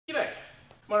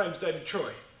My name's David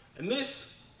Troy, and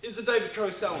this is the David Troy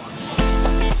Salon.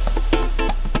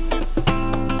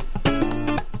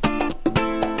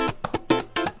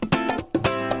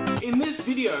 In this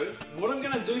video, what I'm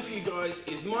going to do for you guys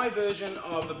is my version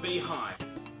of a beehive.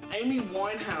 Amy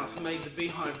Winehouse made the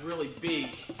beehive really big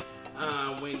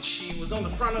when she was on the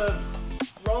front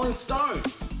of Rolling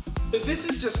Stones. So this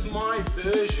is just my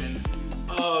version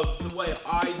of the way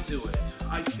I do it.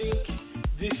 I think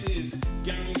this is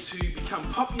going to become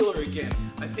popular again.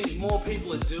 I think more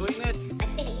people are doing it.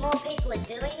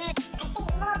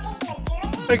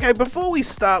 Okay, before we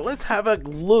start, let's have a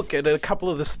look at a couple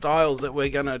of the styles that we're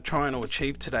going to try and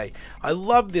achieve today. I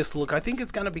love this look. I think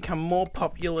it's going to become more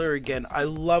popular again. I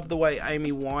love the way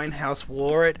Amy Winehouse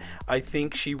wore it. I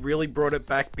think she really brought it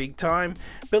back big time.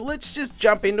 But let's just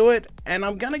jump into it, and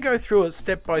I'm going to go through it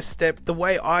step by step the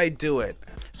way I do it.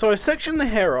 So I section the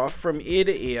hair off from ear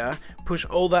to ear, push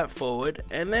all that forward,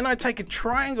 and then I take a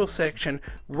triangle section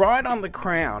right on the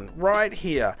crown, right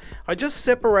here. I just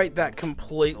separate that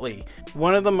completely.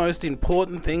 One of the most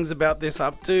important things about this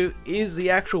updo is the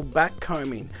actual back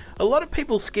combing. A lot of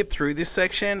people skip through this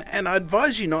section, and I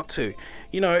advise you not to.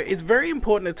 You know, it's very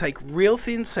important to take real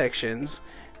thin sections,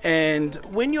 and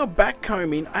when you're back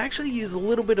combing, I actually use a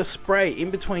little bit of spray in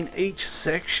between each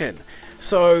section.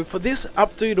 So for this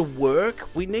updo to work,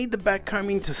 we need the back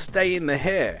combing to stay in the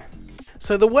hair.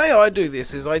 So the way I do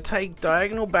this is I take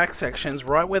diagonal back sections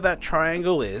right where that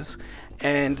triangle is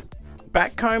and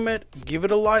back comb it, give it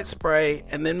a light spray,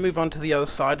 and then move on to the other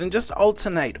side and just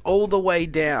alternate all the way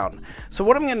down. So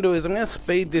what I'm going to do is I'm going to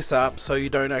speed this up so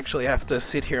you don't actually have to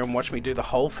sit here and watch me do the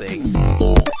whole thing.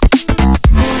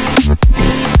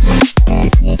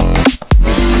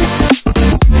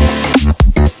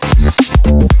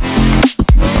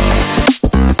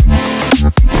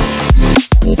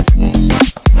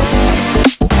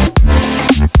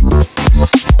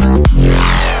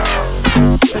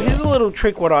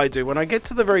 Trick what I do when I get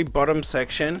to the very bottom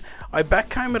section, I back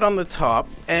comb it on the top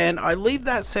and I leave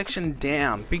that section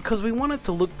down because we want it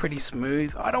to look pretty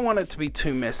smooth. I don't want it to be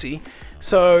too messy,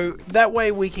 so that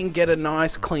way we can get a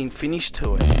nice clean finish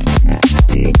to it.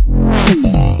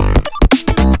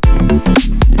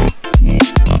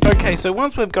 Okay, so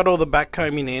once we've got all the back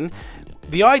combing in,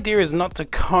 the idea is not to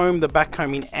comb the back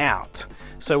combing out.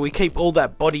 So we keep all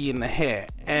that body in the hair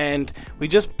and we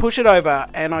just push it over,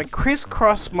 and I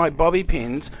crisscross my bobby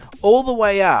pins all the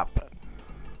way up.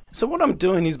 So what I'm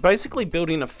doing is basically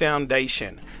building a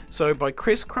foundation. So by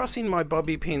crisscrossing my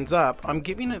bobby pins up, I'm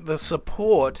giving it the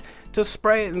support to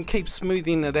spray it and keep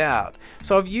smoothing it out.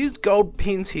 So I've used gold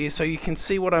pins here so you can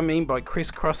see what I mean by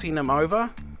crisscrossing them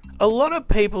over. A lot of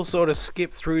people sort of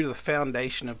skip through the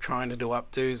foundation of trying to do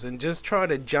updos and just try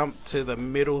to jump to the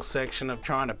middle section of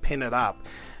trying to pin it up.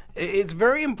 It's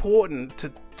very important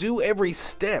to do every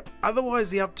step,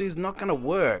 otherwise the updo is not going to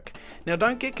work. Now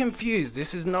don't get confused,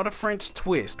 this is not a French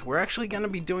twist. We're actually going to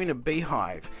be doing a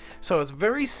beehive. So it's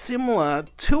very similar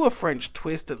to a French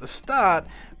twist at the start,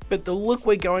 but the look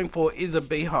we're going for is a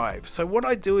beehive. So what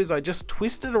I do is I just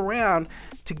twist it around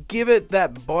to give it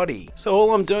that body. So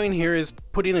all I'm doing here is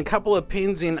putting a couple of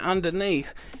pins in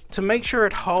underneath to make sure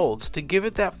it holds, to give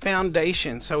it that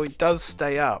foundation so it does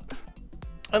stay up.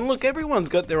 And look, everyone's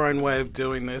got their own way of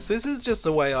doing this. This is just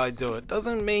the way I do it.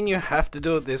 Doesn't mean you have to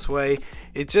do it this way.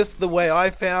 It's just the way I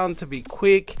found to be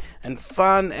quick and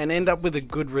fun and end up with a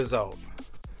good result.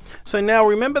 So now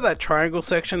remember that triangle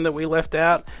section that we left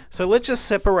out? So let's just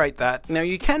separate that. Now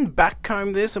you can back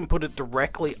comb this and put it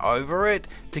directly over it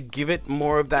to give it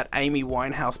more of that Amy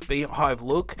Winehouse beehive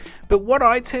look. But what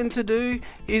I tend to do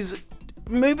is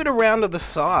move it around to the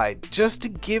side just to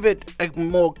give it a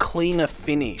more cleaner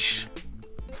finish.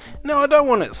 Now I don't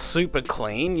want it super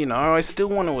clean, you know, I still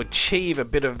want to achieve a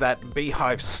bit of that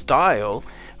beehive style,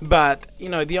 but you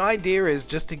know, the idea is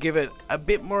just to give it a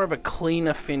bit more of a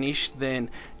cleaner finish than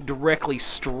directly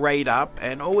straight up,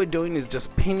 and all we're doing is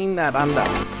just pinning that under.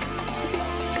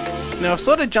 Now I've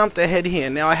sort of jumped ahead here.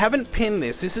 Now I haven't pinned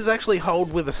this. This is actually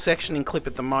held with a sectioning clip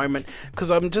at the moment because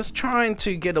I'm just trying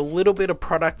to get a little bit of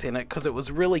product in it because it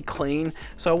was really clean.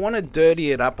 So I want to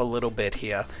dirty it up a little bit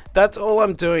here. That's all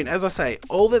I'm doing. As I say,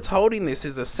 all that's holding this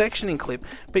is a sectioning clip,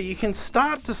 but you can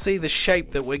start to see the shape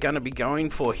that we're going to be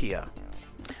going for here.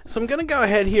 So I'm going to go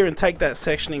ahead here and take that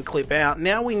sectioning clip out.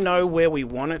 Now we know where we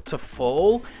want it to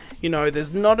fall. You know,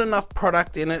 there's not enough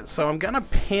product in it, so I'm going to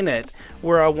pin it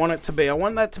where I want it to be. I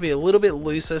want that to be a little bit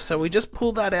looser, so we just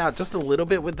pull that out just a little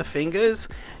bit with the fingers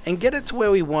and get it to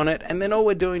where we want it, and then all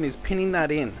we're doing is pinning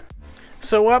that in.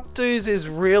 So updos is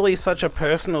really such a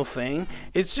personal thing.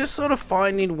 It's just sort of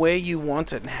finding where you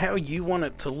want it and how you want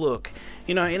it to look.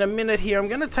 You know, in a minute here, I'm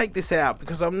going to take this out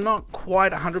because I'm not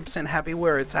quite 100% happy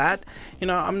where it's at. You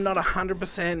know, I'm not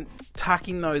 100%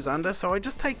 tucking those under, so I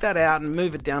just take that out and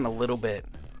move it down a little bit.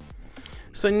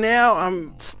 So now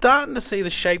I'm starting to see the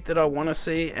shape that I want to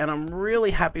see, and I'm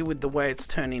really happy with the way it's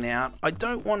turning out. I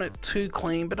don't want it too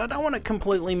clean, but I don't want it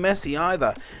completely messy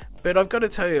either. But I've got to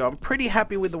tell you, I'm pretty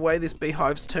happy with the way this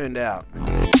beehive's turned out.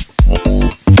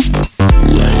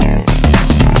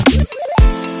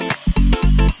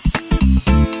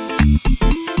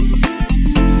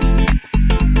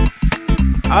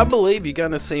 I believe you're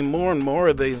going to see more and more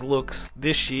of these looks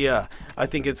this year. I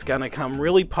think it's going to come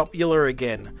really popular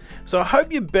again. So I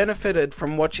hope you benefited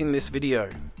from watching this video.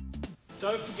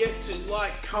 Don't forget to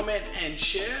like, comment and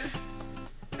share.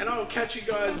 And I will catch you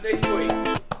guys next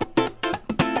week.